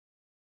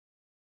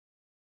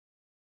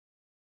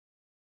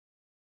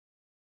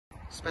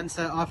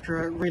Spencer,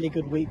 after a really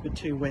good week with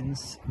 2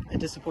 wins, a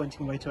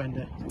disappointing way to end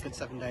a good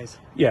 7 days.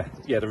 Yeah,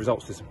 the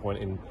result's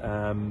disappointing.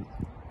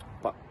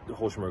 But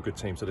Horsham are a good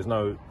team, so there's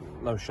no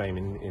shame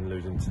in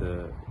losing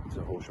to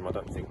Horsham. I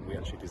don't think we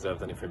actually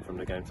deserved anything from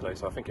the game today,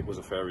 so I think it was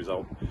a fair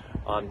result.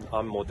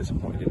 I'm more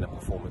disappointed in the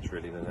performance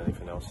really than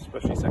anything else,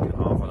 especially second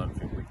half. I don't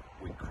think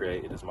we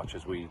created as much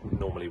as we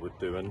normally would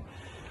do, and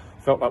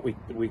felt like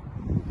we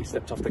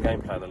stepped off the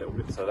game plan a little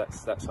bit. So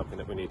that's something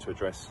that we need to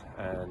address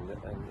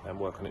and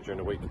work on it during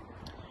the week.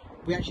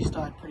 We actually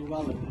started pretty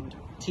well, and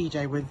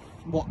TJ with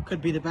what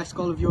could be the best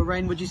goal of your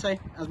reign, would you say,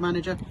 as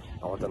manager?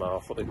 Oh, I don't know. I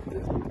thought the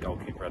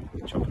goalkeeper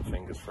had chocolate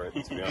fingers for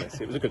it, to be honest.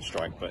 It was a good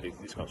strike, but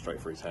it's gone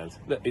straight through his hands.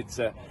 It's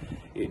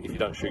if you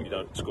don't shoot, you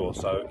don't score.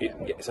 So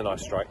it's a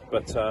nice strike.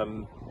 But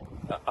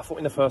I thought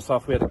in the first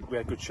half we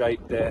had good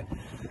shape.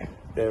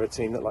 They're a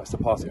team that likes to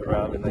pass it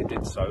around, and they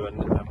did so,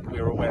 and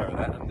we were aware of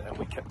that, and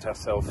we kept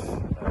ourselves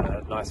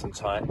nice and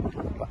tight.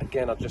 But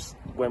again,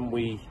 when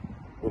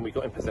we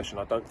got in possession,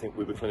 I don't think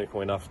we were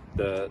clinical enough.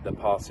 The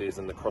passes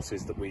and the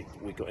crosses that we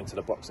got into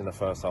the box in the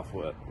first half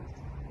were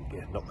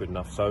not good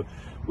enough. So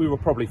we were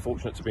probably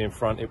fortunate to be in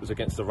front. It was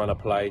against the runner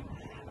play,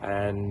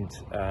 and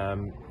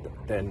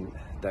then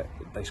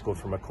they scored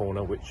from a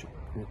corner, which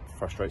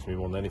frustrates me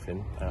more than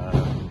anything,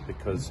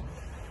 because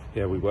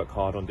we work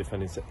hard on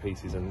defending set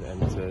pieces, and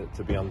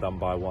to be undone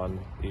by one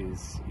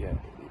is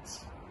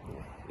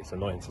it's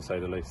annoying, to say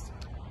the least.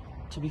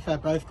 To be fair,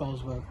 both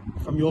goals were,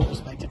 from your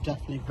perspective,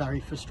 definitely very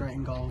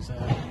frustrating goals.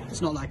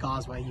 It's not like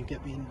ours where you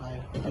get beaten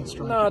by a good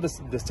striker. No,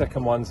 the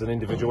second one's an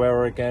individual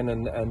error again,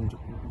 and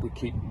we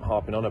keep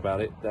harping on about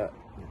it, that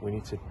we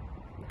need to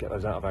get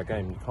those out of our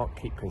game. You can't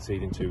keep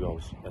conceding 2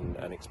 goals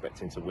and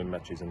expecting to win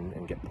matches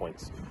and get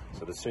points.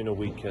 So the sooner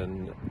we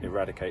can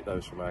eradicate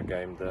those from our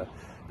game,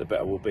 the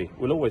better we'll be.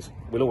 We'll always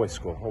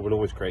score, or we'll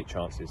always create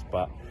chances,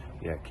 but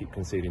keep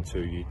conceding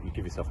 2, you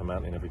give yourself a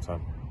mountain every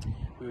time.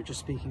 We were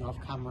just speaking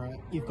off camera.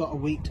 You've got a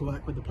week to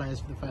work with the players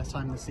for the first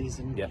time this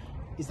season. Yeah.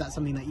 Is that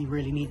something that you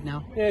really need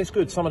now? Yeah, it's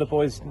good. Some of the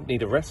boys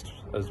need a rest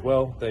as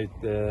well.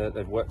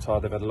 They've worked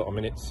hard. They've had a lot of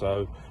minutes,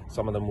 so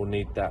some of them will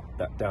need that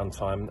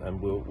downtime, and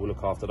we'll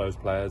look after those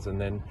players,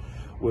 and then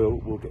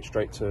we'll get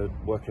straight to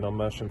working on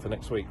Horsham for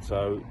next week.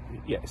 So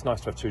it's nice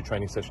to have 2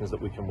 training sessions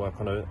that we can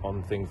work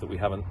on things that we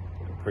haven't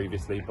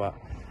previously. But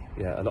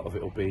a lot of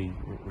it will be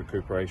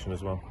recuperation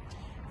as well.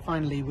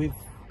 Finally, we've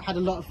had a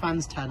lot of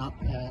fans turn up.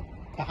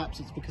 Perhaps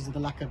it's because of the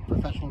lack of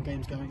professional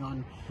games going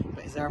on,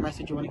 but is there a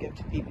message you want to give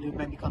to people who've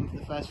maybe come for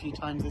the first few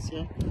times this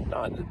year?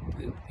 No,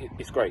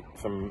 it's great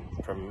from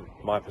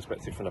my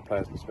perspective, from the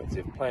player's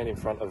perspective. Playing in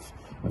front of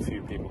a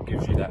few people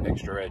gives you that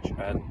extra edge,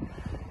 and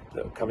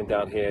coming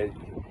down here,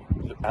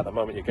 at the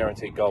moment you're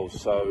guaranteed goals.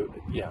 So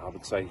I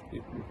would say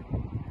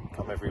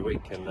come every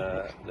week, and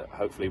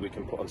hopefully we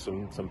can put on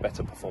some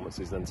better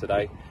performances than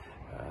today,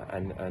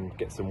 and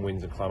get some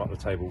wins and climb up the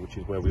table, which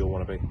is where we all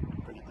want to be.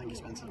 Brilliant. Thank you,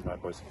 Spencer. All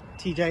right, boys.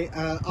 TJ,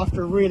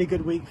 after a really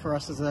good week for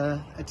us as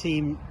a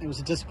team, it was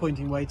a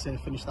disappointing way to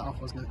finish that off,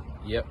 wasn't it?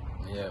 Yep,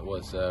 it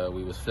was.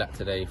 We was flat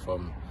today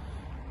from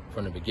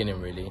the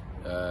beginning, really.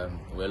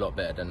 We're a lot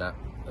better than that.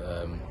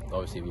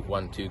 Obviously, we've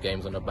won 2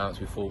 games on the bounce.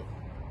 We thought,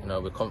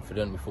 we're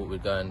confident. We thought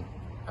we'd go and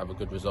have a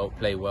good result,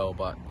 play well,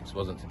 but it just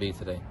wasn't to be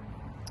today.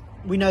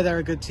 We know they're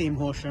a good team,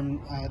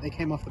 Horsham. They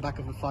came off the back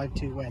of a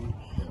 5-2 win,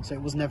 so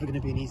it was never going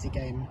to be an easy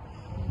game.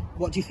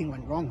 What do you think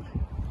went wrong?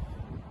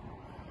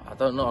 I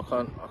don't know.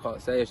 I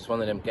can't say. It's just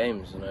one of them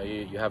games.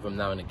 You have them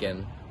now and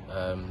again.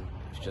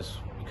 It's just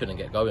we couldn't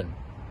get going.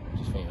 I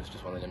just think it was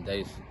just one of them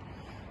days.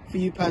 For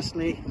you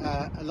personally,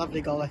 a lovely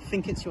goal. I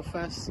think it's your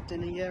first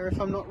in a year, if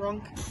I'm not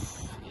wrong.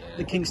 Yeah.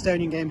 The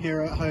Kingstonian game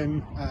here at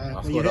home,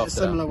 where you hit a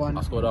similar one.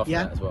 I scored after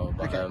that as well.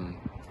 But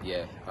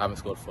okay. I haven't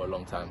scored for a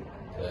long time.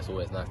 So it's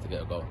always nice to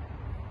get a goal.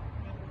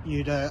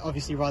 You'd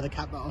obviously rather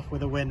cap that off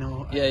with a win,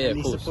 or at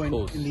least a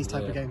point in these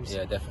type of games.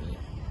 Yeah, definitely.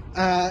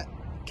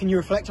 Can you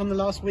reflect on the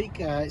last week?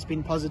 It's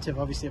been positive,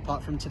 obviously,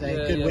 apart from today.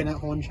 Good win at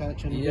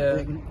Hornchurch, and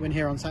good win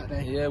here on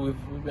Saturday. Yeah, we've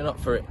been up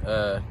for it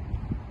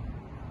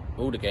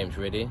all the games,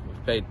 really.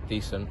 We've played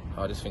decent.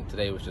 I just think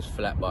today was just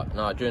flat, but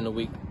no, during the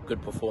week,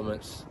 good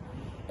performance.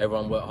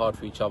 Everyone worked hard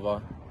for each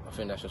other. I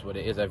think that's just what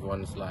it is.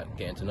 Everyone's like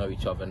getting to know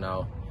each other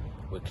now.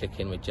 We're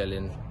clicking, we're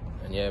gelling,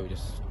 and we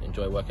just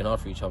enjoy working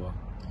hard for each other.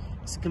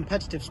 It's a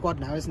competitive squad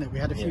now, isn't it? We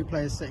had a few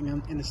players sitting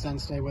in the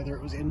stands today, whether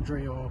it was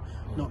injury or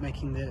not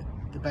making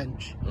the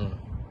bench.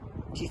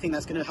 Do you think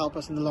that's going to help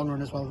us in the long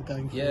run as well,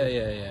 going forward?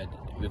 Yeah.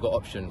 We've got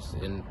options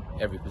in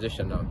every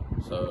position now.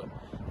 So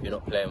if you're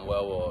not playing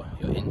well or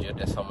you're injured,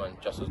 there's someone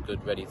just as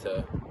good ready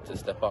to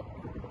step up.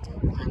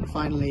 And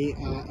finally,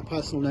 a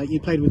personal note, you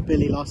played with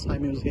Billy last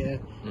time he was here.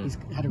 He's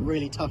had a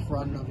really tough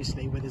run,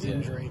 obviously, with his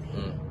injury.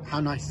 How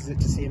nice is it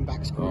to see him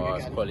back scoring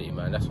again? It's quality,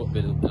 man. That's what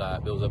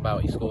Bill's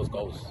about. He scores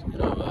goals.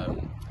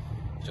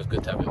 It's just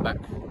good to have him back.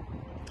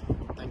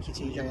 Thank you,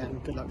 TJ,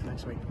 and good luck for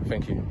next week.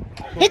 Thank you.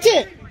 Hit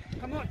it!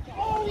 Come on.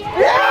 Oh,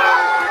 yeah!